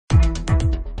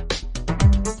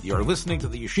You're listening to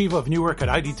the Yeshiva of Newark at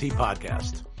IDT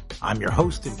podcast. I'm your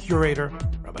host and curator,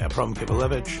 Rabbi Abram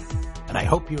Kibalevich, and I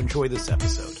hope you enjoy this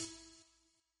episode.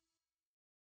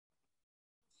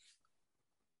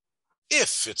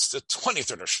 If it's the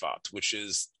 23rd of Shvat, which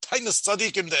is Tainus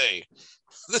Tzadikim Day,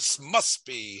 this must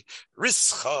be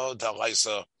Rischa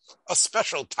Daraisa, a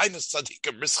special Tainus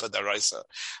Tzadikim Rischa Daraisa.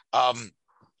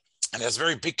 And it has a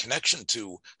very big connection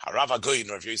to Harav Agoyin,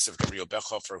 Rav Yosef Gabriel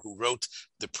Bechhofer, who wrote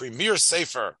the premier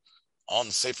Sefer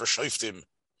on Sefer Shoftim,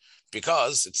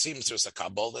 because it seems there's a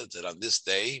Kabbalah that on this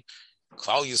day,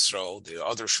 Klal Yisrael, the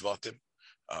other Shvatim,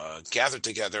 gathered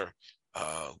together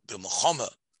B'Melchama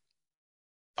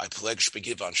by Pelegish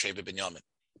Begiva on Sheva Binyamin.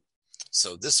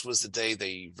 So this was the day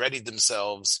they readied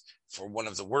themselves for one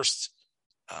of the worst,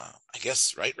 I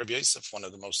guess, right, Rabbi Yosef, one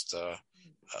of the most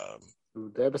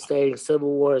devastating civil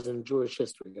wars in Jewish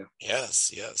history. Yeah.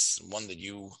 Yes, one that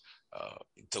you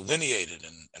delineated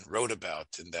and wrote about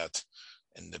in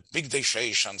the Big Day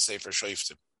Sheish on Sefer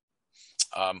Shoftim.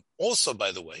 Also,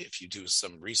 by the way, if you do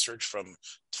some research from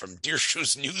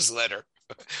Dirshu's newsletter,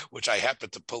 which I happen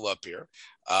to pull up here,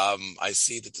 I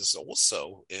see that this is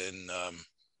also in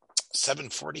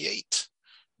 748,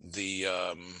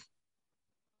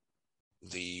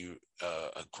 a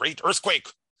great earthquake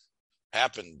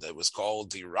happened that was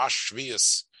called the Rosh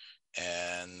Shvius,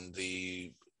 and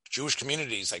the Jewish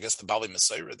communities, I guess the Bali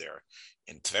Messiah there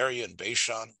in Tveria and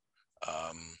Beishan,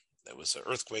 there was an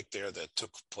earthquake there that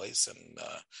took place and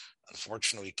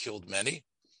unfortunately killed many.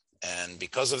 And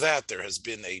because of that, there has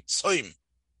been a Tzoim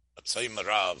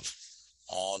Rav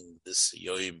on this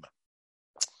Yoim.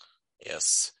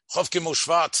 Yes. Chovkim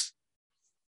Ushvat.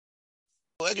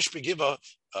 Pelegish Begiva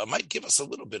might give us a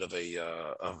little bit of a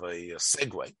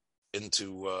segue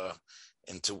into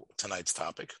tonight's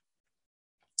topic.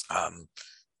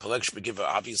 Pelegish Begiva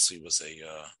obviously was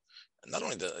not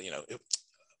only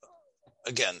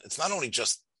again, it's not only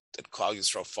just that Klal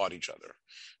Yisrael fought each other,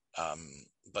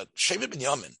 but Sheva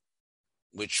Binyamin,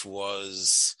 which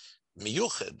was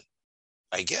miyuched,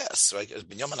 I guess, right? As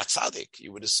Binyamin HaTzadik,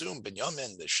 you would assume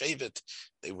Binyamin, the Shevet,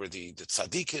 they were the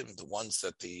tzadikim, the ones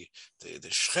that the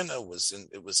Shechina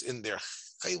was in their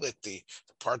chaylik, the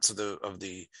parts of the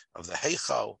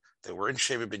Heichal that were in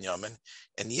Sheva Binyamin,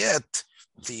 and yet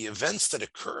the events that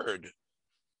occurred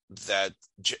that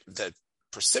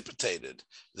precipitated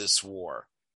this war,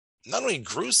 not only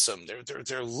gruesome,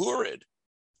 they're lurid.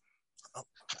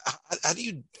 How do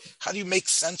you make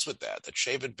sense with that? That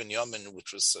Shevet Binyamin,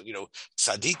 which was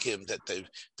tzadikim, that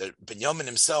Binyamin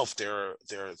himself, their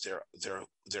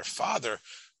father,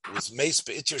 was Meis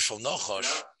Be'itir Shel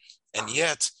Nachash, and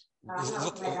yet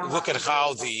look at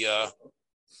how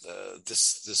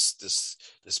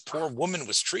this poor woman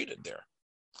was treated there.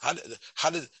 How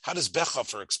does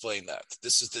Bechhofer explain that?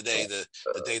 This is the day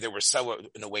they were so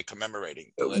in a way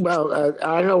commemorating. Well,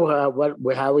 I don't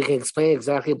know how we can explain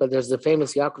exactly, but there's the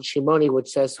famous Yaakov Shimoni, which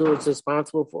says who is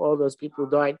responsible for all those people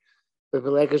who died with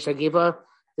Pelegish Begiva?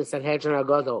 The Sanhedrin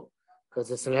Agadol, because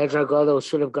the Sanhedrin Agadol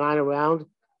should have gone around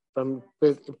from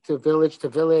village to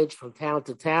village, from town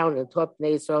to town, and taught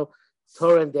Bnei Yisrael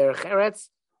Torah and Derech Eretz.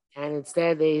 And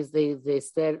instead, they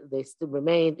still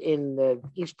remained in the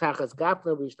Ish Tachas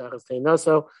Gapna, Ish Tachas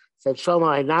Teinoso, said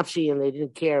Shoma Nafshi, and they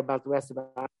didn't care about the rest of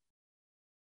our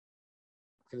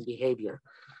behavior.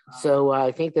 So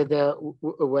I think that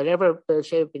whatever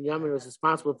Sheva Binyamin was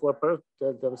responsible for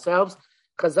themselves,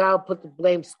 Chazal put the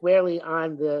blame squarely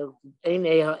on the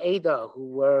Einei HaEda, who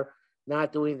were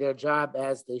not doing their job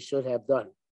as they should have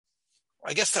done.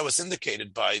 I guess that was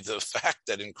indicated by the fact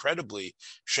that, incredibly,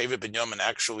 Sheva Binyamin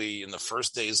actually, in the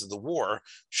first days of the war,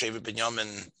 Sheva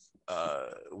Binyamin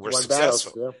were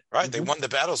successful. Battles, yeah. Right? Mm-hmm. They won the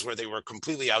battles where they were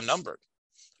completely outnumbered.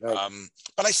 Right.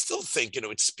 But I still think,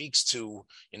 it speaks to,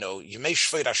 Yemei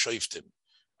Shveit HaShoftim,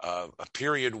 a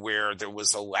period where there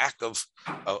was a lack of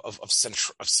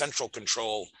central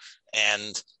control,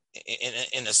 and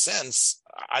in a sense,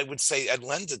 I would say it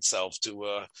lends itself to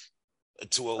a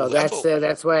level.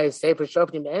 That's why Sefer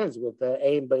Shoftim ends with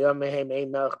Ein Bayom Mehem Ein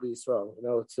Melech B'Yisrael.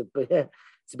 It's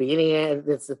the beginning and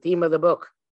it's the theme of the book.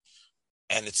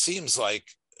 And it seems like,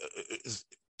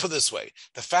 put this way,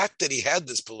 the fact that he had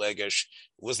this Pelegish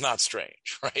was not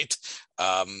strange, right?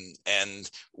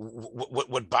 And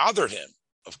what bothered him,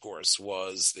 of course,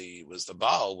 was the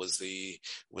Baal, was the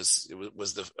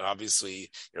obviously,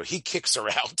 he kicks her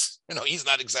out. He's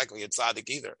not exactly a tzaddik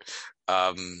either.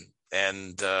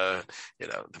 And the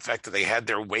fact that they had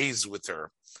their ways with her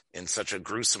in such a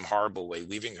gruesome, horrible way,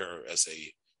 leaving her as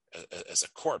a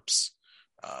corpse,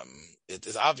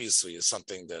 it obviously is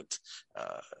something that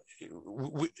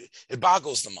it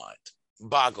boggles the mind.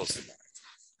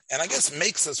 and I guess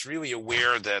makes us really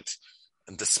aware that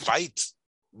despite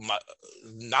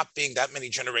not being that many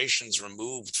generations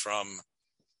removed from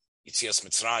Yetzias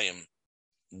Mitzrayim,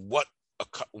 what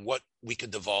we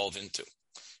could devolve into.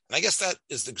 And I guess that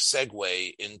is the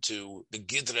segue into the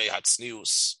Gidrei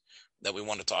Hatznius that we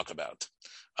want to talk about.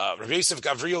 Rabbi Yosef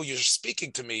Gavriel, you're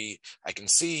speaking to me. I can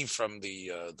see from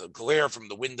the glare from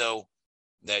the window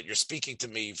that you're speaking to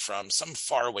me from some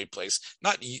faraway place,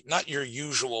 not your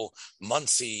usual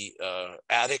Monsey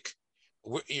attic.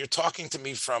 You're talking to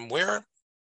me from where?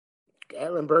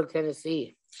 Gatlinburg,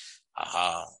 Tennessee.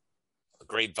 A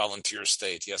great volunteer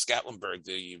state. Yes, Gatlinburg,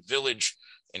 the village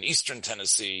in eastern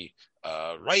Tennessee,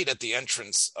 right at the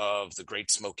entrance of the Great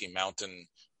Smoky Mountain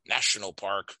National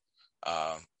Park.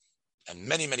 And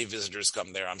many, many visitors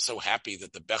come there. I'm so happy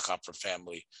that the Bechhofer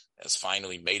family has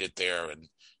finally made it there and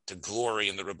to glory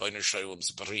in the Ribbono Shel Olam's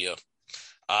Bria.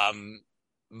 And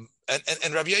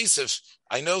Rabbi Yosef,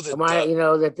 I know that...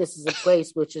 that this is a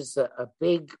place which is a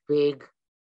big,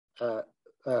 I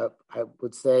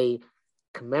would say,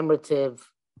 commemorative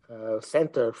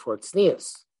center for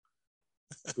tznius,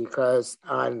 because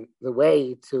on the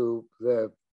way to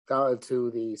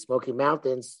the Smoky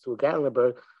Mountains, to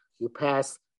Gatlinburg, you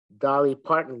pass Dolly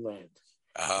Parton land.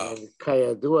 And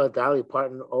Kayadua, Dolly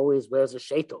Parton always wears a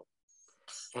sheitel.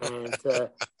 And as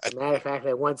a matter of fact,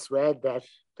 I once read that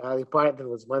Dolly Parton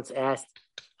was once asked,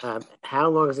 how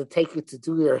long does it take you to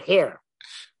do your hair?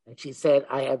 And she said,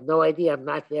 I have no idea. I'm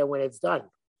not there when it's done.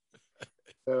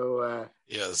 So,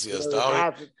 yes,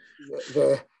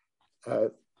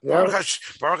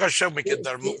 Baruch Hashem,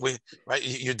 right?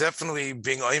 You're definitely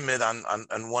being oimid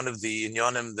on one of the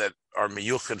inyanim that are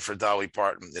miyuchid for Dolly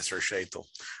Parton. It's her sheitel.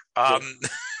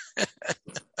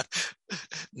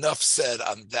 Enough said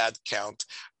on that count.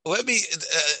 Let me,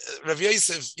 Rav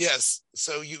Yosef, yes.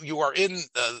 So you are in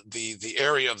the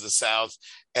area of the South,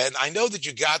 and I know that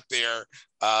you got there.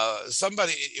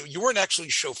 You weren't actually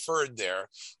chauffeured there,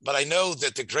 but I know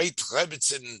that the great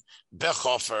Rebbetzin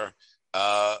Bechhofer,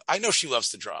 I know she loves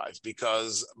to drive,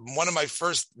 because one of my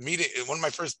first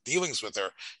dealings with her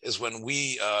is when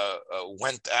we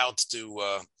went out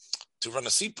to run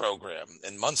a seed program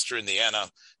in Munster, Indiana.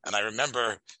 And I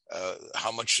remember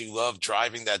how much she loved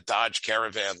driving that Dodge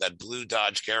Caravan, that blue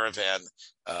Dodge Caravan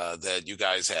that you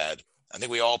guys had. I think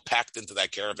we all packed into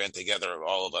that caravan together,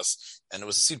 all of us. And it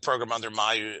was a seed program under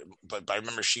but I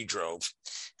remember she drove.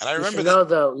 And I remember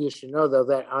you should know though,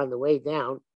 that on the way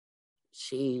down,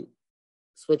 she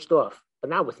switched off, but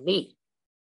not with me,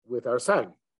 with our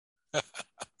son.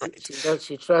 Right.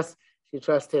 She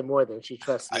trusts him more than she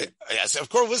trusts me. Yes, of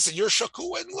course. Listen, you're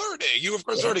shakur and learning. You, of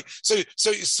course, learning.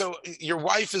 So your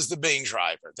wife is the main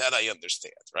driver. That I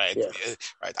understand, right? Yeah.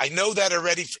 Right. I know that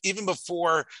already. Even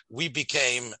before we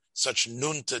became such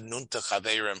nunta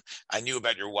chaverim, I knew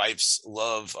about your wife's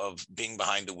love of being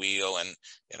behind the wheel, and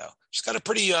she's got a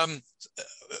pretty.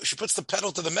 She puts the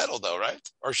pedal to the metal, though, right?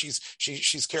 Or she's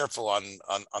careful on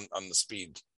the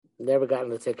speed. Never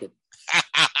gotten a ticket.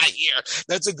 Here,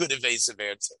 that's a good evasive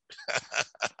answer.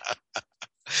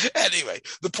 Anyway,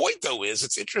 the point though is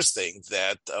it's interesting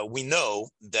that we know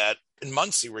that in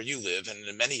Monsey, where you live, and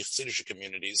in many Chassidish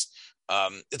communities,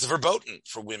 it's verboten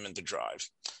for women to drive.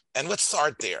 And let's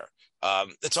start there.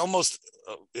 It's almost,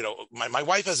 my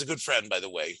wife has a good friend, by the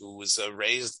way, who was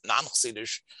raised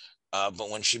non-Chassidish, but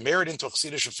when she married into a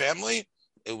Chassidish family,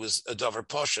 it was a davar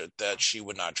poshet that she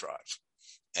would not drive.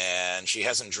 And she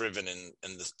hasn't driven in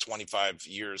the 25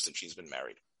 years that she's been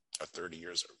married, or 30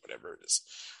 years, or whatever it is.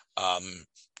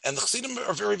 And the Chassidim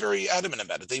are very, very adamant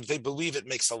about it. They believe it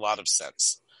makes a lot of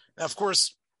sense. Now, of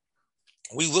course,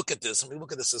 we look at this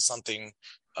as something,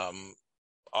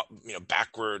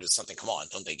 backward, as something. Come on,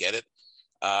 don't they get it?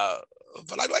 But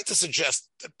I'd like to suggest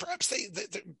that perhaps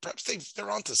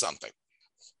they're onto something.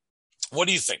 What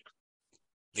do you think?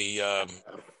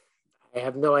 I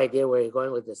have no idea where you're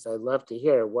going with this. I'd love to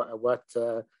hear what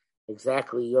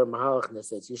exactly your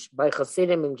mahalachness is. By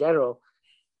Chassidim in general,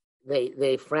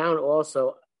 they frown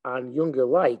also on younger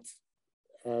light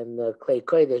and Klei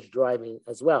Kodesh driving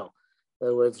as well. In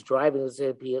other words, driving is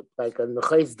like a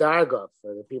Neches Darga,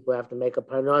 for the people who have to make a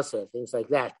parnasa, things like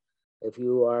that. If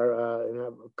you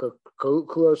are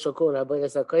Kulo Shakun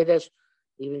Avodas HaKodesh,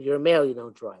 even if you're male, you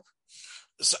don't drive.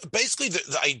 So basically,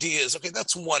 the idea is, okay,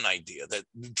 that's one idea, that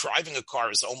driving a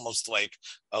car is almost like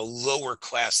a lower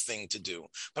class thing to do.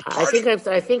 But I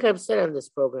think I've said on this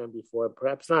program before,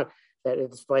 perhaps not, that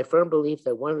it's my firm belief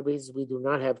that one of the reasons we do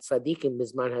not have tzaddikim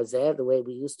Mizman Hazeh the way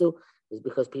we used to is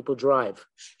because people drive.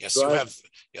 Yes, drive. you have.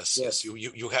 Yes.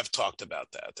 You have talked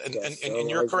about that, and so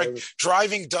you're correct.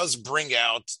 Driving does bring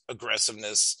out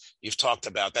aggressiveness. You've talked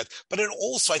about that, but it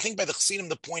also, I think, by the Chassidim,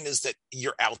 the point is that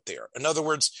you're out there. In other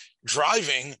words,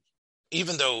 driving,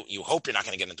 even though you hope you're not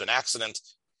going to get into an accident,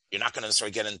 you're not going to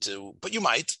necessarily get into, but you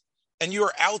might, and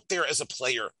you're out there as a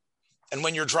player. And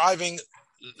when you're driving,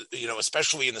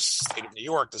 especially in the state of New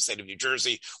York, the state of New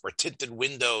Jersey, where tinted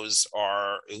windows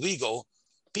are illegal,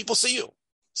 people see you.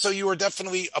 So you are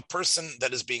definitely a person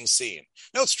that is being seen.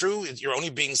 Now, it's true, you're only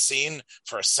being seen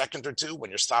for a second or two when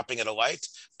you're stopping at a light,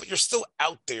 but you're still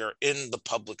out there in the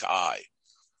public eye.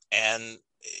 And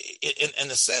in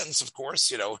a sense, of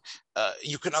course,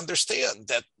 you can understand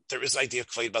that there is an idea of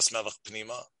Kved Bas Melech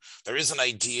Pnima. There is an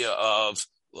idea of,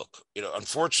 look,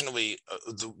 unfortunately,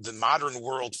 the modern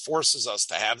world forces us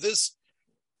to have this,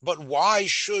 but why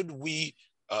should we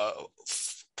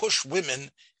push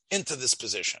women into this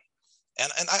position?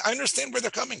 And I understand where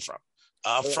they're coming from.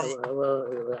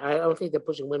 Well, I don't think they're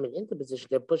pushing women into position.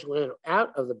 They're pushing women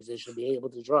out of the position to be able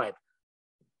to drive.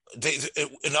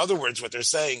 In other words, what they're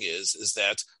saying is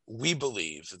that we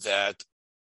believe that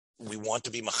we want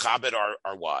to be machabed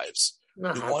our wives.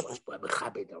 No,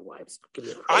 machabed our wives.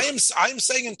 I am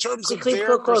saying in terms of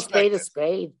their perspective. Spade a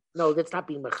spade. No, that's not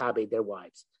being machabed their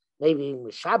wives. Maybe being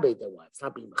machabed their wives,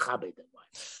 not being machabed their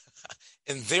wives.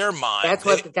 In their mind,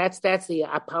 that's the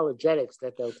apologetics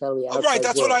that they'll tell you. Oh, right,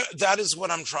 that is what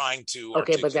I'm trying to.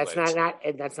 Okay, articulate. But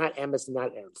that's not Emes and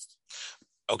not Ernst.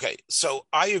 Okay, so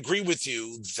I agree with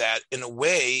you that in a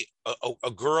way,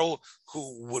 a girl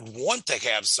who would want to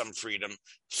have some freedom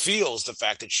feels the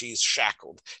fact that she's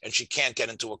shackled and she can't get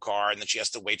into a car and that she has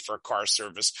to wait for a car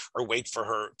service or wait for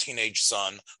her teenage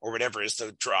son or whatever it is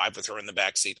to drive with her in the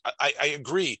backseat. I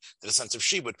agree to the sense of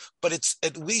she would, but it's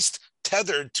at least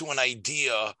tethered to an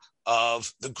idea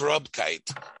of the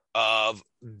grubkeit, of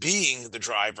being the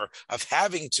driver, of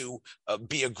having to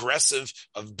be aggressive,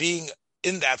 of being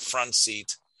in that front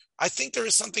seat. I think there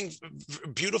is something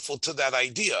beautiful to that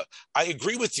idea. I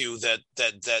agree with you that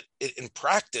in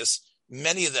practice,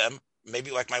 many of them,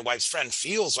 maybe like my wife's friend,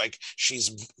 feels like she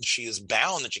is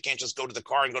bound, that she can't just go to the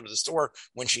car and go to the store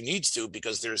when she needs to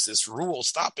because there's this rule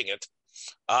stopping it.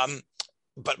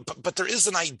 But there is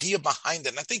an idea behind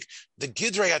it. And I think the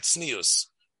Gidrei Atznius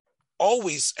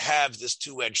always have this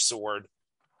two-edged sword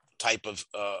type of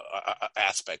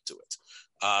aspect to it.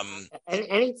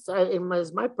 It's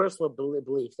my personal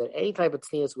belief that any type of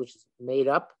tznius which is made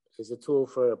up is a tool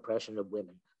for oppression of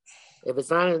women. If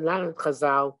it's not in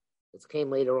Chazal, it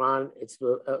came later on. It's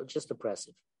just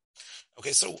oppressive.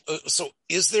 Okay, so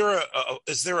is there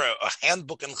a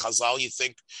handbook in Chazal you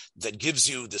think that gives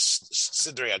you this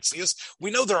Sidrei Atznius?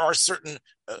 We know there are certain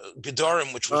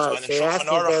Gedarim which we find in Shulchan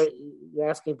Aruch. You're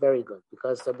asking very good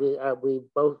because we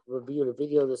both reviewed a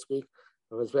video this week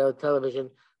on Israeli television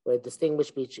where it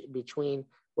distinguished between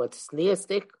what's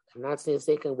sneistic and not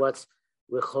sneistic and what's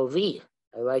rechovi.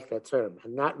 I like that term,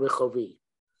 and not rechovi.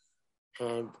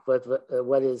 And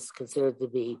what is considered to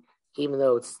be, even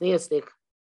though it's sneistic,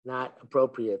 not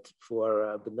appropriate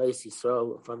for B'nai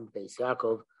Yisrael from Beis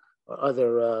Yaakov or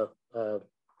other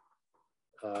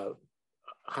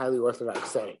highly orthodox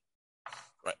setting.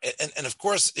 Right, and of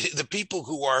course, the people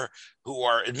who are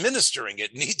administering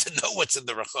it need to know what's in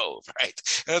the Rechov, right?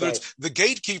 In other words, the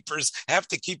gatekeepers have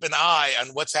to keep an eye on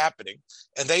what's happening,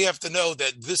 and they have to know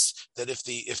that if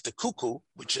the cuckoo,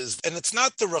 which is, and it's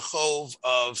not the Rechov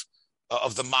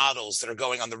of the models that are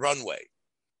going on the runway,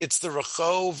 it's the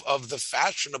Rechov of the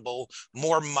fashionable,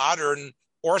 more modern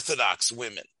Orthodox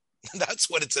women. That's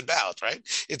what it's about, right?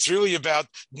 It's really about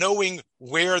knowing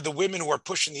where the women who are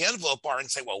pushing the envelope are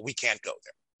and say, well, we can't go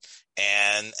there,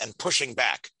 and pushing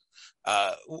back.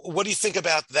 What do you think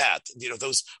about that?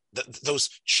 Those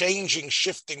changing,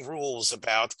 shifting rules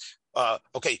about,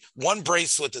 okay, one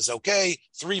bracelet is okay,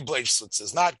 3 bracelets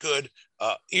is not good.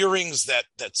 Earrings that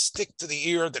stick to the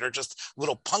ear that are just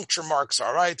little puncture marks,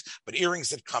 all right, but earrings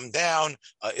that come down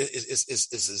is a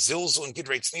zilzul and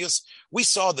Gidrei Tznius. We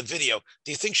saw the video.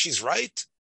 Do you think she's right?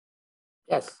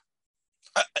 Yes.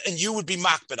 And you would be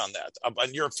makbid on that,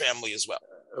 on your family as well.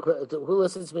 Who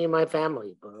listens to me and my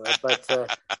family? But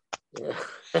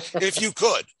if you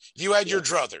could, if you had your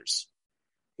druthers,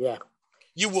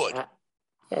 you would.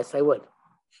 Yes, I would.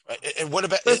 And what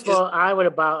about? First of all, I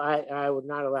would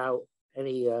not allow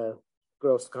any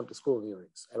girls to come to school in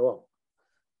earrings at all.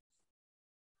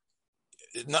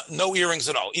 No earrings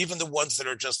at all. Even the ones that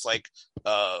are just like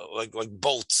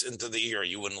bolts into the ear,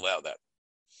 you wouldn't allow that.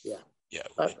 Yeah.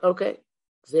 Okay.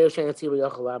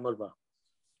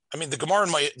 I mean, the Gemara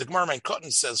in Mein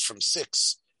Kotten says from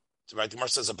 6 right? The Gemara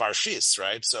says a barshis,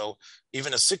 right? So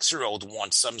even a 6-year-old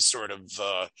wants some sort of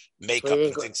makeup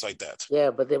and things like that.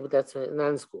 Yeah, but that's not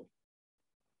in school.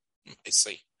 I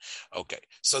see. Okay,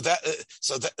 so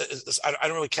I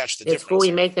don't really catch the difference. In school,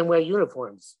 we make them wear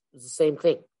uniforms. It's the same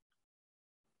thing.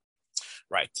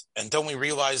 Right. And don't we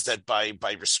realize that by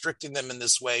restricting them in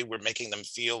this way, we're making them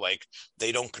feel like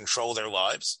they don't control their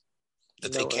lives,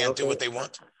 that they can't do what they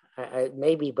want?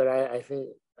 Maybe, but I think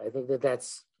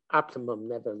that's optimum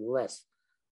nevertheless,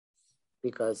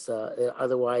 because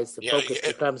otherwise the focus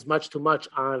becomes much too much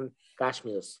on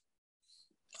Gashmius.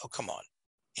 Oh, come on.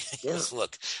 Yeah.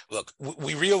 Look,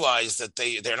 we realize that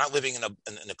they're not living in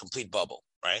a complete bubble,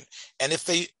 right? And if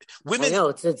women, I know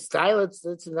it's style.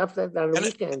 It's enough that on the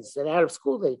weekends and out of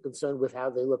school they're concerned with how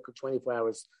they look 24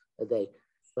 hours a day.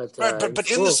 But right, but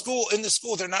in the school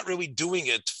they're not really doing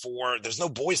it for. There's no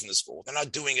boys in the school. They're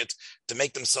not doing it to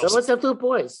make themselves. So what's up to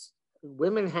boys?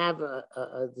 Women have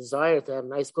a desire to have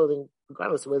nice clothing,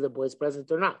 regardless of whether the boy's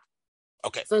present or not.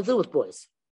 Okay, it's nothing to do with boys.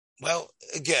 Well,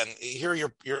 again, here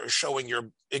you're showing your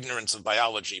ignorance of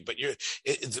biology, but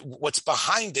what's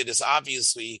behind it is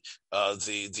obviously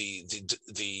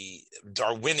the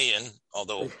Darwinian,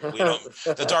 although we don't,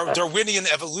 the Darwinian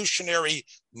evolutionary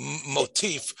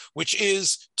motif, which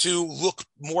is to look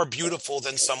more beautiful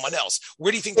than someone else.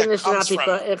 Where do you think that comes from?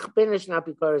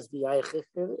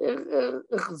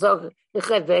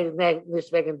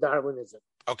 Darwinism.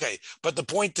 Okay, but the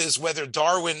point is whether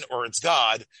Darwin or it's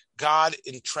God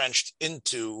entrenched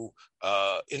into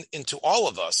all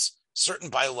of us certain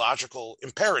biological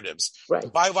imperatives. Right. The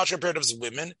biological imperatives of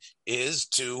women is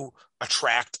to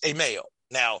attract a male.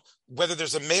 Now, whether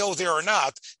there's a male there or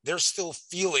not, they're still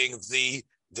feeling the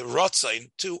rotzain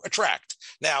to attract.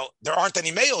 Now, there aren't any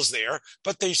males there,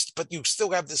 but you still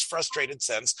have this frustrated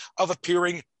sense of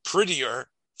appearing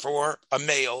prettier for a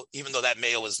male, even though that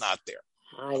male is not there.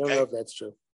 I don't know if that's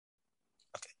true.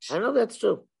 Okay. I know that's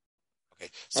true. Okay.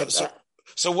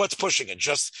 So what's pushing it?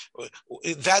 Just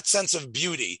that sense of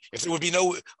beauty. If there would be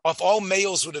if all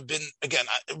males would have been, again,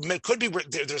 it could be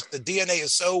there's the DNA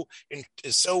is so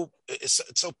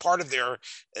part of their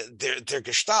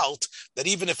gestalt that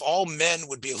even if all men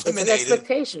would be eliminated, it's an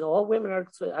expectation. All women are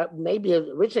maybe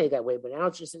originate that way, but now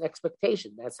it's just an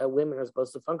expectation. That's how women are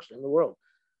supposed to function in the world.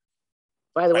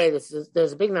 By the way,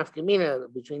 there's a big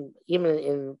nafkamina between even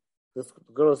in the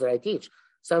girls that I teach.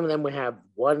 Some of them will have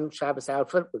one Shabbos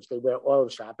outfit, which they wear all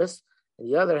of Shabbos, and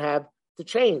the other have to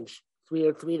change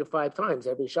 3 to 5 times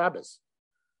every Shabbos.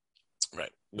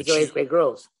 Right. Which are 8th grade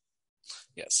girls.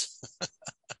 Yes.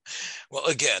 Well,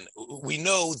 again, we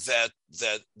know that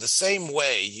the same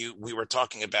way we were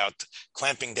talking about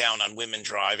clamping down on women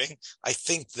driving, I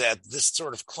think that this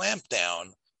sort of clamp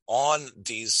down on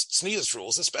these tznius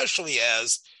rules, especially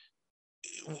as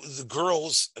the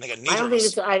girls, and again, I don't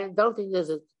think there's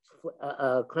a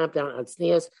clampdown on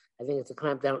tznius. I think it's a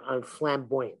clampdown on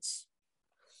flamboyance.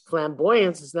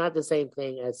 Flamboyance is not the same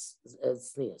thing as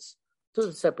tznius.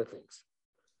 Two separate things.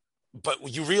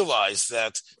 But you realize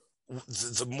that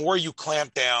the more you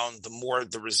clamp down, the more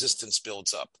the resistance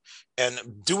builds up.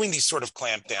 And doing these sort of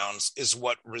clampdowns is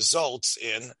what results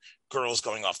in girls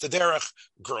going off the derech,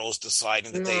 girls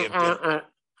deciding that they have been...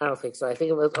 I don't think so. I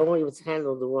think it was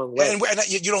handled the wrong way. And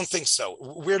you don't think so?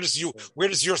 Where does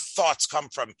your thoughts come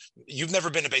from? You've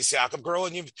never been a Beis Yaakov girl,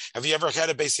 and have you ever had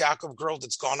a Beis Yaakov girl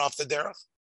that's gone off the derech?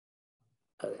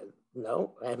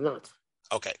 No, I have not.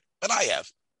 Okay, but I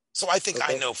have. So I think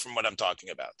I know from what I'm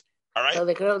talking about. All right? So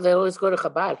they always go to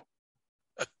Chabad.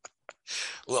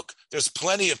 Look, there's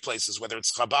plenty of places, whether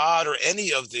it's Chabad or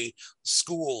any of the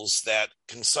schools that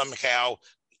can somehow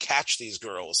catch these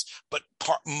girls, but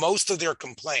most of their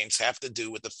complaints have to do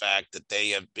with the fact that they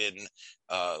have been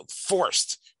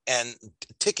forced and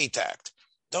ticky-tacked.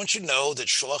 Don't you know that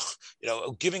shluch,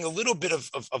 giving a little bit of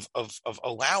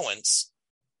allowance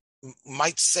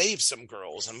might save some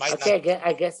girls and might not.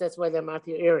 I guess that's why they're not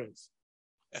your earrings.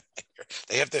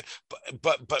 They have to,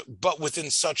 but within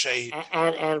such a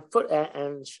and foot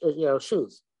and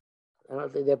shoes. I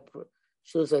don't think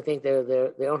shoes. I think they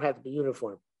don't have to be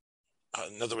uniform.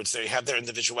 In other words, they have their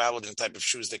individuality in the type of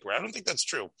shoes they wear. I don't think that's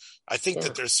true. I think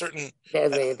that there's certain...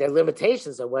 Their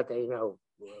limitations are what they know.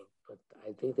 But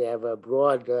I think they have a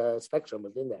broad spectrum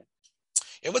within that.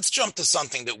 Yeah, let's jump to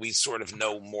something that we sort of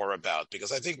know more about,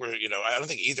 because I think I don't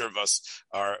think either of us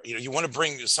are, you want to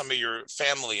bring some of your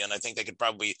family in. I think they could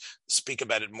probably speak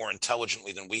about it more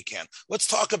intelligently than we can. Let's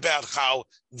talk about how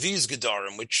these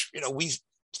Gedarim, which, we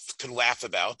could laugh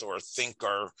about or think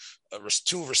are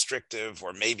too restrictive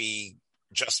or maybe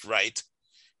just right.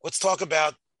 Let's talk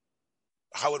about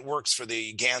how it works for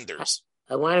the Ganders.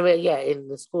 I want to, in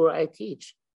the school I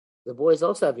teach, The boys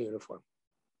also have a uniform.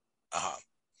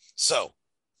 So,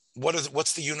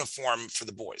 what's the uniform for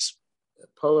the boys?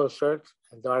 Polo shirt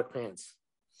and dark pants.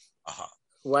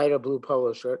 White or blue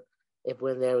polo shirt. If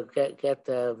when they get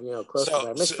close to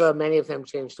bar mitzvah, many of them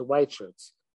change to white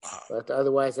shirts. But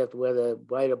otherwise, they have to wear the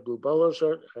white or blue polo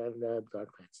shirt and dark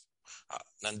pants.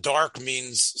 And dark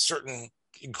means certain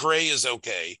gray is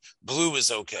okay, blue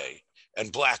is okay,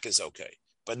 and black is okay.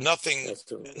 But nothing,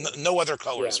 no other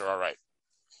colors are all right.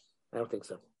 I don't think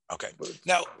so. Okay.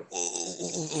 Now,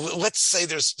 let's say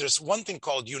there's one thing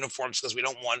called uniforms because we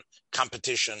don't want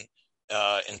competition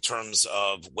in terms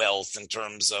of wealth, in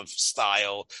terms of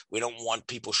style. We don't want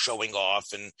people showing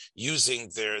off and using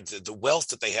the wealth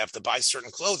that they have to buy certain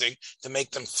clothing to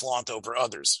make them flaunt over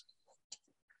others.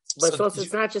 But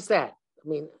it's not just that. I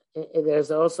mean,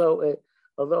 there's also,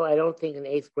 although I don't think in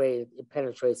 8th grade it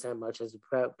penetrates that much as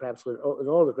perhaps with an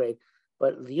older grade,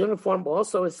 but the uniform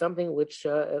also is something which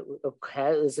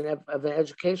is of an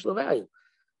educational value.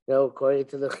 According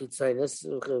to the Chitzonis,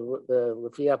 the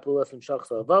Lefia Pulas and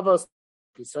Shachso Avavos,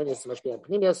 Chitzonis must be on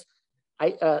Panemius.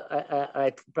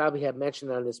 I probably have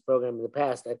mentioned on this program in the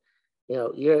past that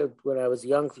when I was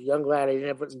young lad, I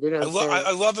didn't understand.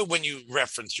 I love it when you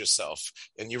reference yourself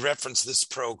and you reference this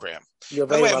program. You're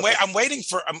very welcome. I'm waiting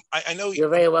for. I know you're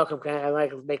very welcome. I like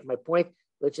to make my point,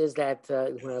 which is that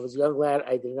when I was a young lad,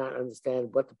 I did not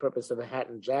understand what the purpose of a hat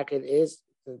and jacket is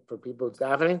for people's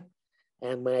davening.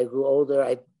 And when I grew older,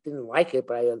 I didn't like it,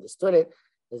 but I understood it.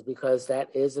 Is because that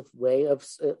is a way of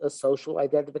a social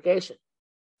identification.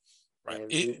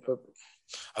 Right.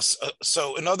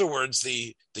 So, in other words,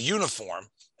 the uniform,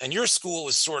 and your school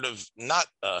is sort of not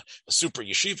a super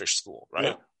yeshivish school, right?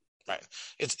 No. Right.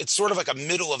 It's sort of like a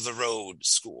middle of the road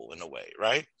school in a way,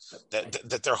 right?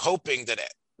 That they're hoping that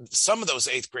some of those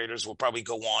 8th graders will probably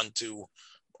go on to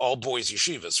all boys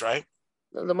yeshivas, right?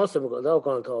 The most of them they're all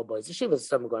going to all boys yeshivas.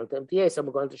 Some are going to MTA, some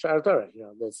are going to Shara Torah.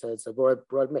 It's a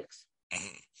broad mix.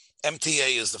 Mm-hmm.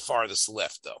 MTA is the farthest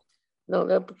left, though. No,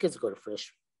 the kids go to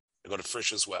Frisch. They go to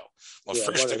Frisch as well.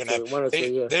 Frisch, they're going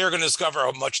to they're going to discover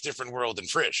a much different world in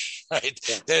Frisch, right?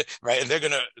 Yeah. And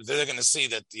they're going to see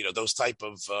that those type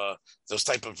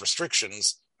of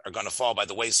restrictions are going to fall by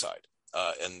the wayside,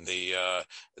 and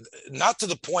not to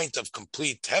the point of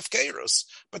complete hefkerus,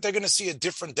 but they're going to see a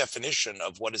different definition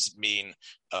of what does it mean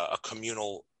a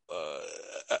communal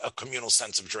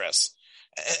sense of dress.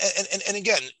 And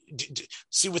again,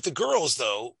 see with the girls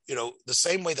though, the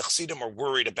same way the Chassidim are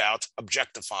worried about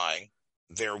objectifying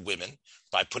their women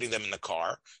by putting them in the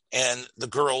car, and the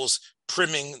girls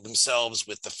primming themselves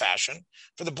with the fashion.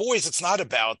 For the boys, it's not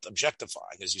about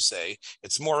objectifying, as you say.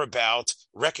 It's more about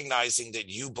recognizing that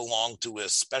you belong to a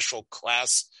special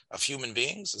class of human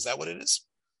beings. Is that what it is?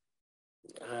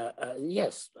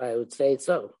 Yes, I would say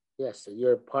so. Yes,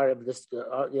 you're part of this.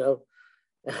 To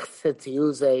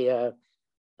use a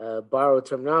borrowed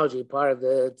terminology, part of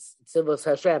the Tzivos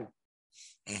Hashem.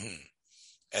 Mm-hmm.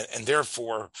 And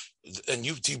therefore,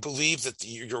 do you believe that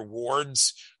your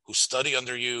wards who study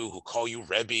under you, who call you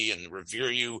Rebbe and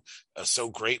revere you so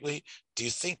greatly, do you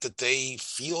think that they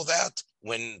feel that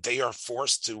when they are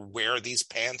forced to wear these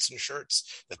pants and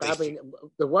shirts? Probably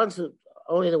the ones who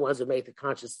make the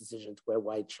conscious decision to wear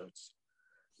white shirts.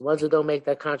 The ones who don't make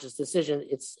that conscious decision,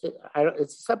 it's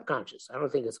subconscious. I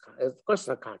don't think of course it's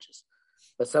not conscious.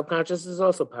 But subconscious is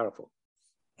also powerful.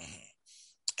 Mm-hmm.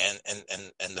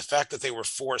 And the fact that they were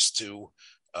forced to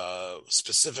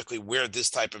specifically wear this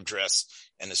type of dress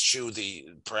and eschew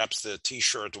perhaps the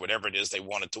T-shirt or whatever it is they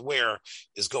wanted to wear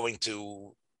is going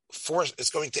to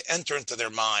enter into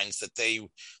their minds that they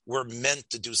were meant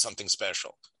to do something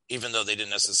special, even though they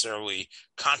didn't necessarily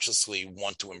consciously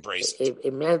want to embrace it.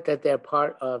 It meant that they're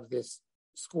part of this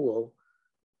school,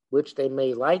 which they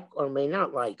may like or may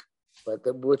not like, but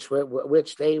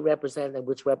which they represent and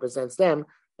which represents them,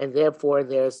 and therefore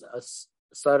there's a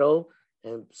subtle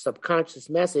and subconscious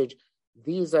message.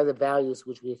 These are the values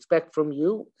which we expect from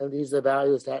you, and these are the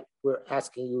values that we're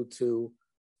asking you to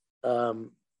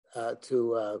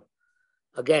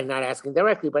again, not asking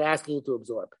directly, but asking you to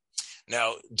absorb.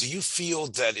 Now, do you feel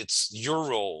that it's your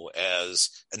role as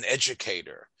an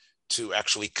educator to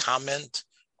actually comment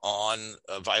on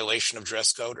a violation of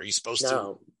dress code? Are you supposed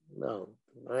to? No.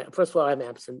 First of all, I'm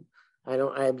absent. I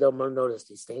don't notice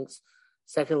these things.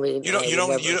 Secondly,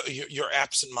 you're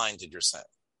absent-minded. You're saying.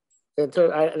 Not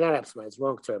absent-minded. It's the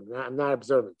wrong term. I'm not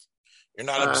observant. You're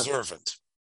not observant.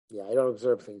 Yeah, I don't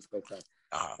observe things like that.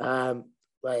 Uh-huh.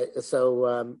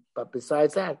 But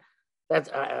besides that,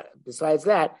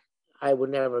 I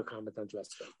would never comment on dress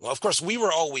code. Well, of course, we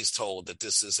were always told that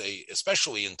this is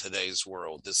especially in today's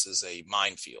world, this is a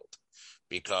minefield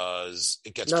because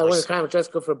it gets. No, I wouldn't comment dress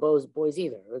code for boys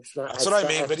either. It's not. That's what I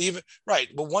mean.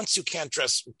 But once you can't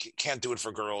do it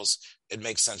for girls, it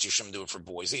makes sense. You shouldn't do it for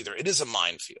boys either. It is a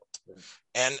minefield,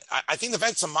 and I think the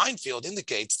fact it's a minefield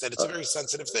indicates that it's a very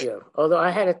sensitive thing. Yeah. Although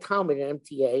I had a Talmud in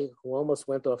MTA who almost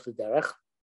went off the derech.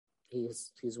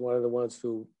 He's one of the ones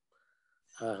who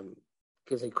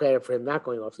gives me credit for him not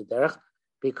going off the derech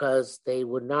because they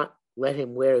would not let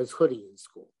him wear his hoodie in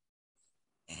school.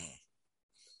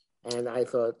 Mm-hmm. And I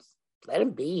thought, let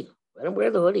him be. Let him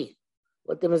wear the hoodie.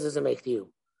 What difference does it make to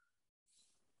you?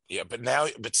 Yeah,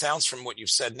 but sounds from what you've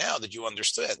said now that you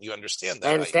understand. You understand that.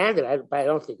 I understand it, but I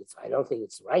don't think it's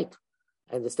right.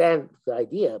 I understand the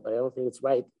idea, but I don't think it's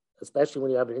right, especially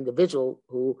when you have an individual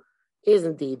who is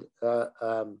indeed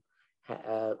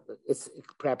it's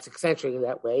perhaps eccentric in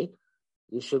that way.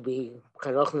 You should be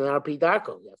Chanoch Narpi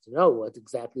Darko. You have to know what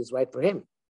exactly is right for him.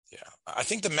 Yeah, I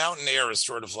think the mountain air is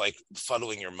sort of like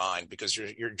fuddling your mind because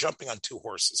you're jumping on two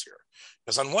horses here.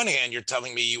 Because on one hand, you're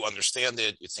telling me you understand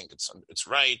it, you think it's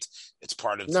right, it's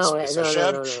part of this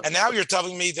Hashem, and now you're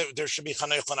telling me that there should be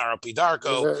Chanoch Narpi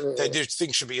Darko, that these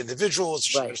things should be individuals,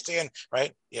 you should understand,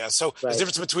 right? Yeah. So there's a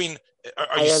difference between.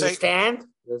 I understand.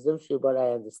 There's a difference, but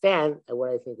I understand and what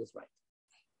I think is right.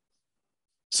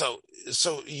 So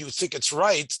you think it's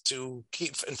right to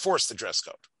enforce the dress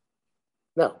code?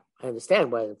 No, I understand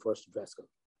why I enforce the dress code.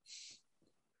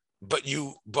 But I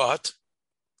don't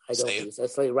think it's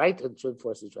necessarily right to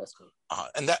enforce the dress code.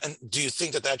 And do you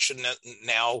think that should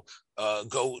now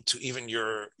go to even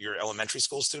your elementary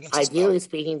school students? Ideally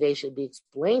speaking, they should be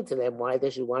explained to them why they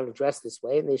should want to dress this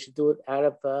way, and they should do it out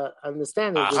of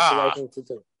understanding this is the right thing to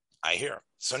do. I hear.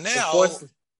 So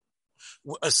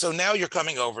now you're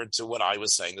coming over to what I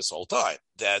was saying this whole time,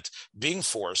 that being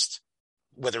forced,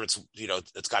 whether it's,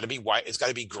 it's got to be white, it's got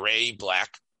to be gray,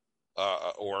 black,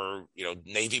 or,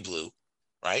 navy blue,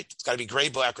 right? It's got to be gray,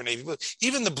 black, or navy blue.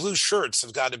 Even the blue shirts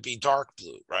have got to be dark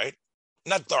blue, right?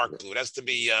 Not dark blue. It has to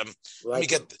be, it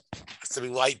has to be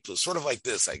light blue, sort of like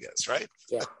this, I guess, right?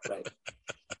 Yeah, right.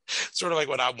 Sort of like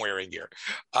what I'm wearing here.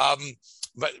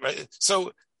 But right,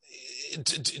 so,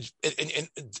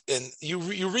 and you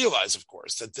realize, of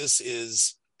course, that this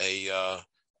is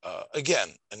again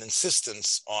an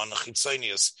insistence on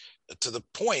chitzonius to the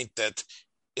point that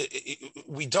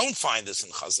we don't find this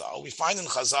in Chazal. We find in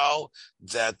Chazal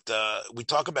that we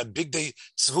talk about big day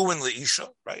tzvuin leisha,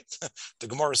 right? The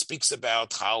Gemara speaks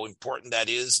about how important that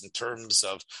is in terms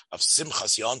of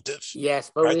simchas yontif.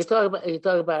 Yes, but right? when you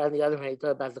talk about on the other hand, you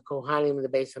talk about the Kohanim in the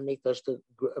Beis Hamikdash, the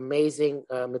amazing,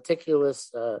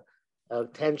 meticulous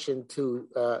attention to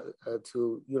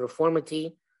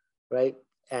uniformity, right?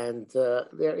 And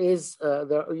there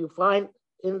you find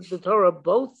in the Torah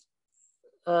both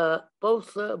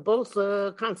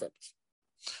concepts.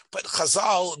 But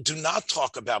Chazal do not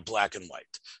talk about black and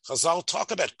white. Chazal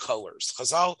talk about colors.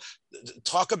 Chazal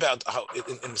talk about how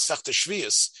in Masechta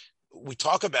Shvius we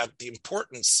talk about the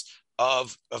importance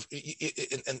of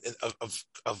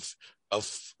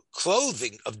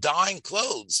clothing, of dyeing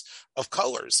clothes, of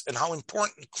colors, and how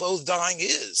important clothes dyeing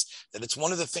is. That it's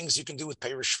one of the things you can do with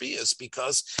Perush Shvius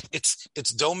because it's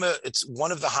doma. It's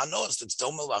one of the hanos. It's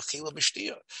doma lachila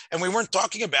b'shtia. And we weren't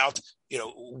talking about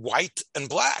white and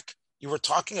black. You were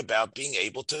talking about being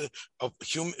able to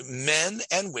men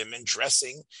and women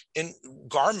dressing in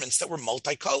garments that were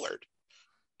multicolored,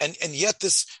 and yet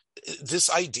this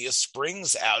idea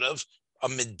springs out of a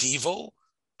medieval.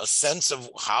 A sense of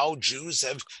how Jews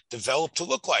have developed to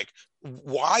look like.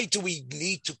 Why do we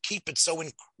need to keep it so?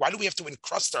 Why do we have to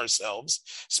encrust ourselves,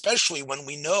 especially when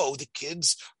we know the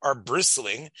kids are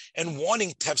bristling and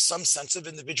wanting to have some sense of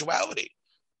individuality,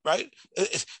 right?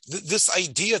 This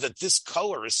idea that this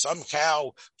color is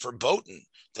somehow verboten,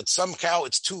 that somehow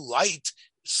it's too light,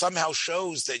 somehow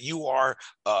shows that you are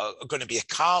going to be a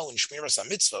kal in Shmiras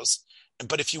HaMitzvos.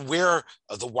 But if you wear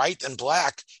the white and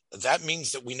black, that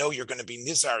means that we know you're going to be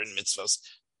nizar in mitzvahs.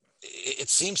 It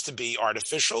seems to be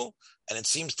artificial, and it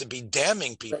seems to be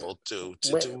damning people to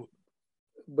do.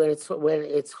 But it's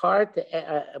hard to.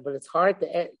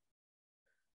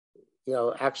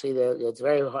 Actually, it's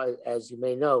very hard, as you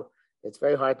may know. It's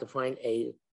very hard to find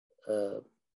a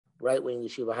right-wing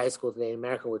yeshiva high school today in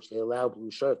America which they allow blue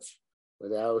shirts, or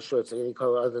they allow shirts of any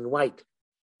color other than white.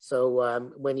 So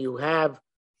when you have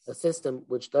a system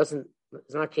which is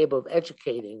not capable of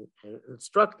educating and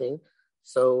instructing,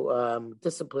 so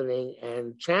disciplining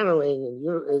and channeling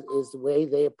is the way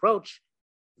they approach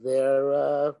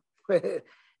their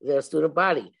their student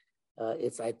body.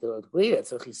 It's like the agree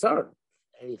it's a chisar.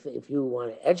 And if you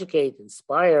want to educate,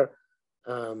 inspire,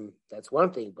 that's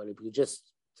one thing. But if you just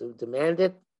to demand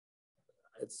it,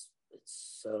 it's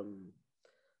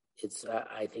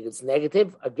I think it's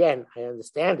negative. Again, I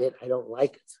understand it. I don't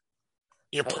like it.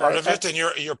 You're part of it, and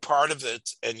you're part of it,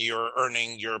 and you're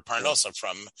earning your parnosa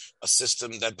from a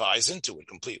system that buys into it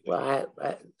completely. Well,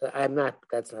 I'm not.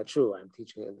 That's not true. I'm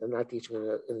not teaching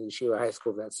in a yeshiva high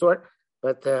school of that sort.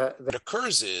 But what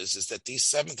occurs is that these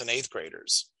 7th and 8th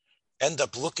graders end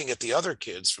up looking at the other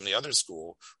kids from the other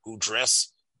school who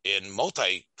dress in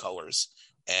multicolors,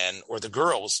 or the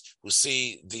girls who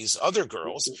see these other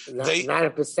girls. Not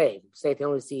at Passaic. They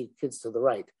only see kids to the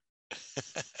right.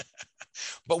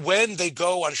 But when they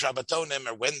go on Shabbatonim,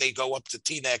 or when they go up to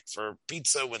Teaneck for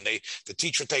pizza, when the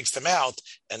teacher takes them out,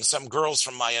 and some girls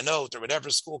from Mayanot or whatever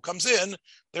school comes in,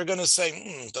 they're going to say,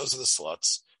 those are the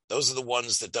sluts. Those are the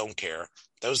ones that don't care.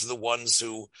 Those are the ones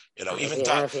who,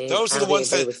 those are the ones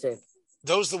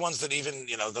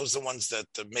that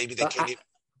maybe they can't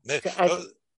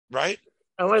right?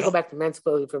 I want to go back to men's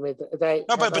clothing for a minute.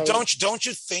 But don't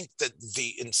you think that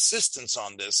the insistence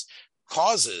on this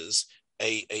causes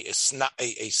a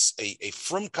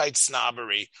frumkeit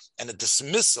snobbery and a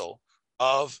dismissal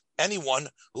of anyone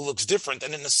who looks different,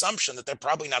 and an assumption that they're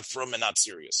probably not frum and not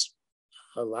serious?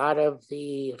 A lot of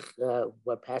the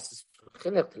what passes for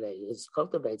chinuch today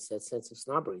cultivates that sense of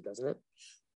snobbery, doesn't it?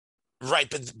 Right,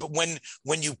 but when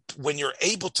you're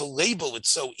able to label it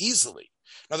so easily,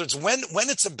 in other words, when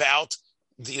it's about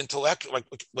the intellect, like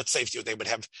let's say they would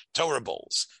have Torah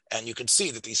bowls, and you can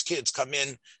see that these kids come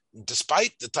in,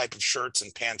 despite the type of shirts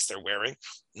and pants they're wearing,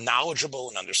 knowledgeable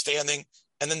and understanding,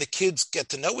 and then the kids get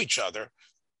to know each other,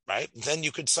 right? Then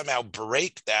you could somehow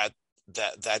break that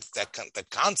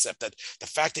concept that the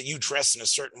fact that you dress in a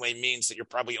certain way means that you're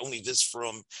probably only this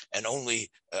from and only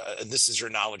and this is your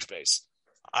knowledge base.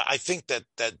 I think that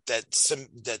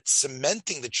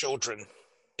cementing the children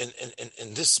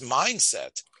in this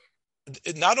mindset,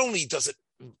 not only does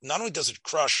it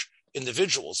crush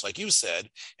individuals, like you said,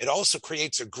 it also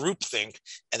creates a groupthink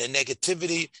and a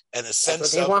negativity and a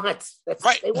sense of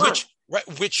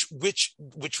which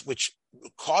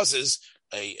causes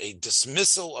a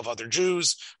dismissal of other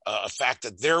Jews, a fact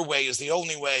that their way is the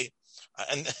only way,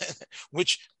 and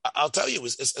which I'll tell you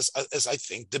is I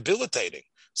think debilitating.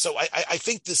 So I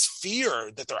think this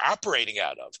fear that they're operating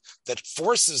out of, that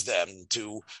forces them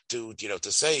to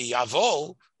say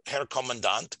Yavol, Herr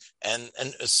Kommandant, and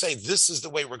say this is the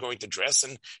way we're going to dress,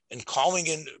 and calling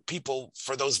in people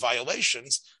for those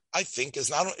violations, I think is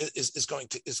going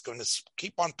to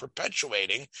keep on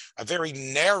perpetuating a very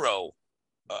narrow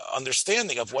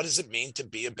understanding of what does it mean to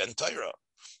be a Ben Torah.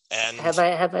 And have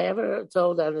I ever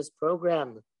told on this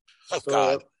program? Oh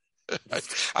God.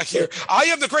 I hear. I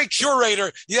am the great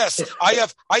curator. Yes, I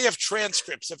have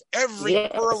transcripts of every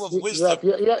pearl of wisdom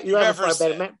you ever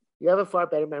said. You have a far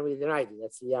better memory than I do.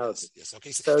 That's the reality. Yes.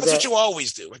 Okay. So that's what you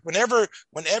always do. Like whenever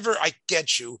I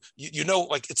get you,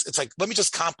 like it's like, let me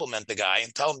just compliment the guy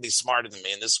and tell him he's smarter than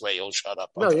me. And this way he'll shut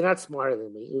up. Okay. No, you're not smarter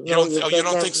than me. You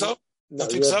don't think so? No,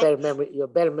 you have better memory. You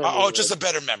have better memory. Oh, just a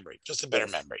better memory. Just a better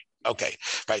memory. Okay,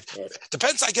 right. Yes.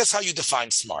 Depends, I guess, how you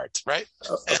define smart, right?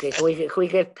 Okay. Can we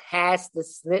get past the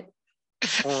snip?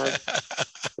 Did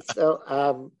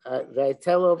I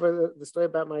tell over the story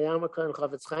about my yarmulke and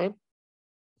Chafetz Chaim?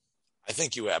 I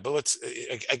think you have, but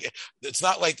it's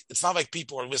not like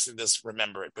people are listening to this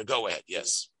remember it. But go ahead.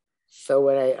 Yes. So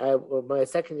when my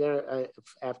second year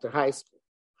after high school,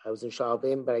 I was in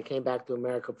Shalbim, but I came back to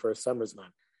America for a summer's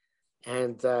month.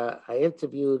 And I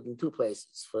interviewed in two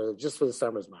places just for the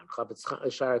summer's month,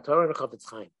 Shara Torah and Chafetz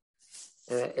Chaim.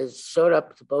 And it showed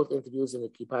up to both interviews in the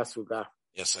Kippas Ruga.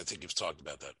 Yes, I think you've talked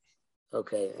about that.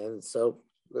 Okay, and so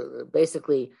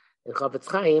basically in Chafetz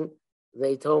Chaim,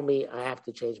 they told me I have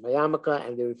to change my yarmulke,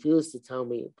 and they refused to tell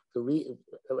me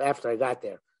after I got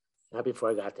there, not before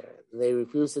I got there. And they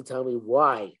refused to tell me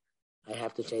why I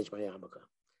have to change my yarmulke.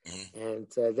 Mm-hmm. And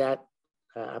that.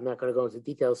 I'm not going to go into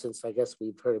details since I guess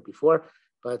we've heard it before,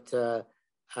 but to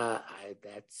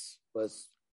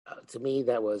me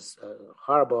that was a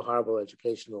horrible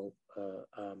educational.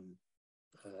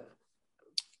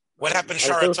 What happened,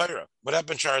 Shara Torah? What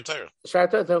happened, Shara Torah? Shara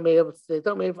Torah they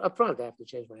told me up front I have to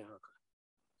change my yarmulke,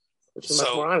 which is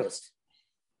much more honest.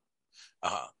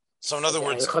 So in other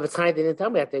words, Chafetz Chaim didn't tell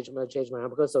me I have to change my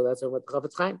yarmulke, so that's what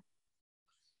Chafetz Chaim.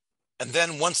 And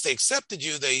then once they accepted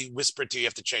you, they whispered to you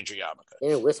have to change your yarmulke. They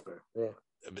didn't whisper, yeah.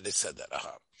 But they said that.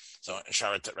 So in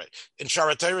Shara Torah, right? In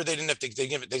Shara Torah, they didn't have to.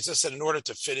 They just said in order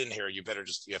to fit in here, you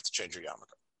have to change your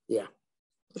yarmulke. Yeah,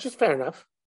 which is fair enough.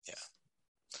 Yeah.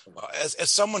 As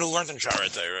someone who learned in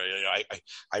Shaarei Torah,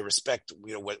 I respect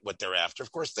what they're after.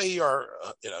 Of course, they are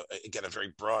again a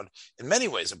very broad, in many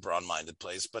ways, a broad-minded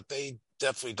place, but they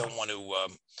definitely don't want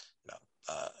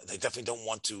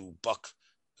to buck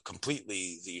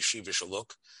completely the yeshivish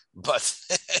look. But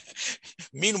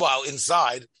meanwhile,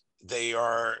 inside, they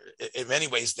are, in many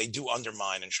ways, they do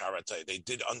undermine in Shaarei Torah. They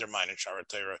did undermine in Shaarei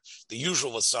Torah the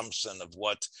usual assumption of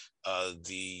what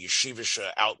the yeshivish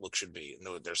outlook should be,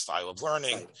 their style of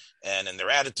learning and in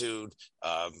their attitude.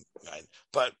 Right?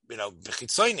 But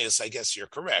b'chitzonius, I guess you're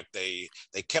correct. They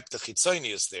kept the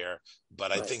chitzonius there,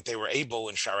 but I think they were able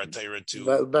in Shaarei Torah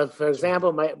to. But for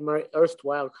example, my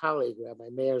erstwhile colleague, Rabbi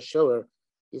Meir Schiller,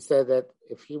 he said that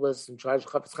if he was in charge of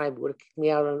Chafetz Chaim, he would have kicked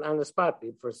me out on the spot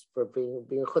for being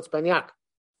a chutzpaniak,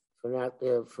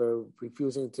 for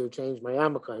refusing to change my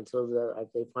yarmulke until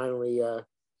they finally,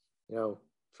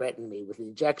 threatened me with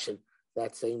ejection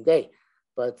that same day.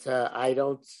 But I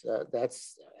don't.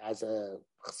 That's, as a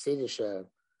Chassidish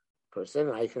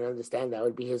person, I can understand that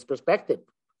would be his perspective.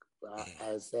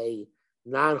 As a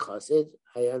non-Chassid,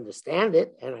 I understand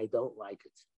it and I don't like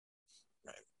it.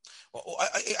 Well,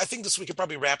 I think we could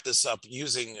probably wrap this up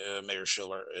using Meir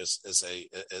Schiller as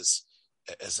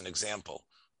an example.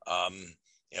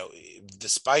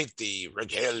 Despite the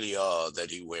regalia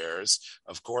that he wears,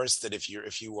 of course, that if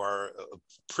you are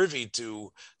privy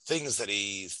to things that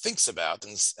he thinks about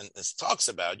and talks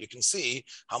about, you can see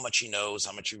how much he knows,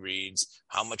 how much he reads,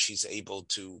 how much he's able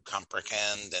to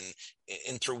comprehend and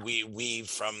interweave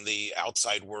from the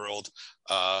outside world,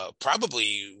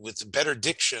 probably with better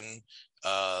diction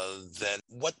than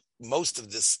what most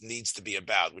of this needs to be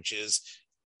about, which is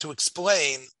to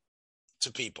explain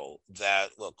to people that,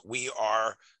 look, we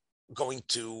are going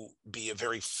to be a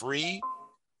very free,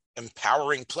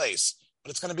 empowering place,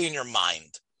 but it's going to be in your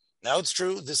mind. Now, it's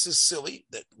true, this is silly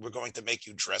that we're going to make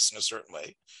you dress in a certain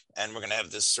way, and we're going to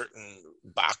have this certain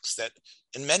box that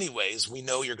in many ways we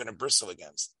know you're going to bristle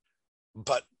against.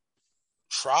 But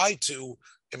try to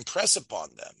impress upon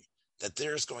them that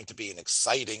there's going to be an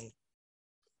exciting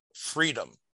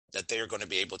freedom that they are going to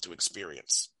be able to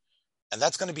experience. And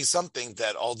that's going to be something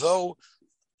that, although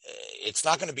it's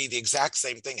not going to be the exact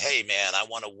same thing, hey man, I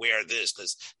want to wear this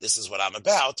because this is what I'm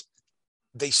about,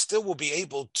 they still will be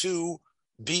able to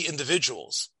be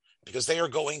individuals because they are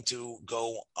going to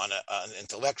go on an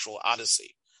intellectual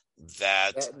odyssey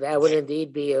that would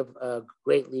indeed be a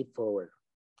great leap forward.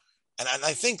 And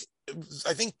I think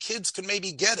kids can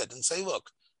maybe get it and say, look,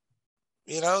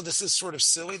 this is sort of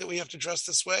silly that we have to dress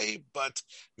this way, but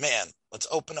man, let's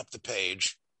open up the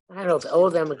page. I don't know if all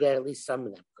of them would get, at least some of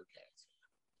them could get it.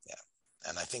 Yeah.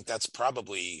 And I think that's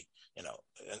probably, and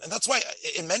that's why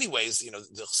in many ways,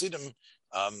 the Chassidim,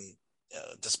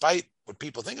 despite what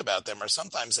people think about them, are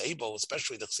sometimes able,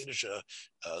 especially the Chassidish,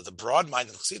 the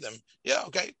broad-minded Chassidim,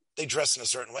 they dress in a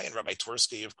certain way. And Rabbi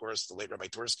Twersky, of course, the late Rabbi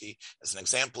Twersky, is an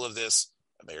example of this.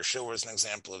 Meir Schiller is an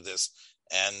example of this.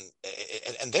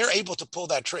 And they're able to pull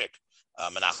that trick.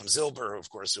 Menachem Zilber, of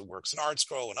course, who works in Art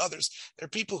Scroll, and others, they're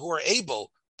people who are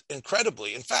able,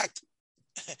 incredibly, in fact,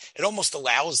 it almost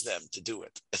allows them to do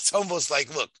it. It's almost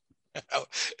like, look,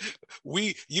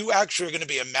 you actually are going to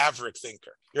be a maverick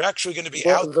thinker. You're actually going to be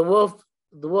out. The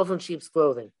wolf in sheep's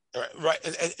clothing. Right.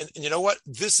 And you know what?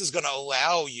 This is going to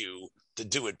allow you to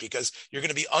do it because you're going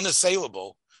to be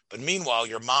unassailable. But meanwhile,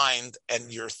 your mind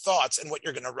and your thoughts and what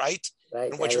you're going to write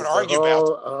and what you're going to argue about.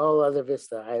 A whole other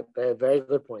vista. Very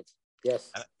good point.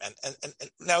 Yes. And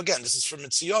now, again, this is from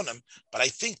Mitzionim, but I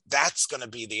think that's going to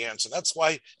be the answer. That's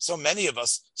why so many of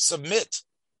us submit,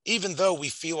 even though we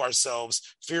feel ourselves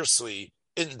fiercely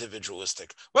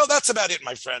individualistic. Well, that's about it,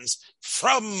 my friends.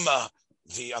 From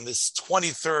on this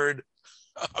 23rd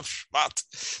of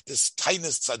Shvat, this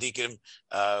Tainis Tzadikim,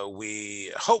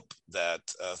 we hope that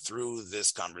through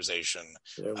this conversation,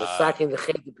 that's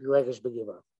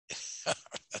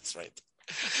right.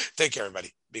 Take care,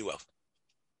 everybody. Be well.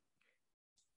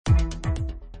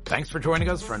 Thanks for joining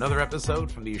us for another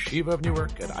episode from the Yeshiva of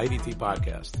Newark at IDT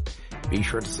Podcast. Be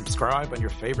sure to subscribe on your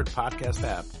favorite podcast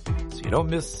app so you don't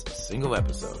miss a single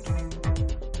episode.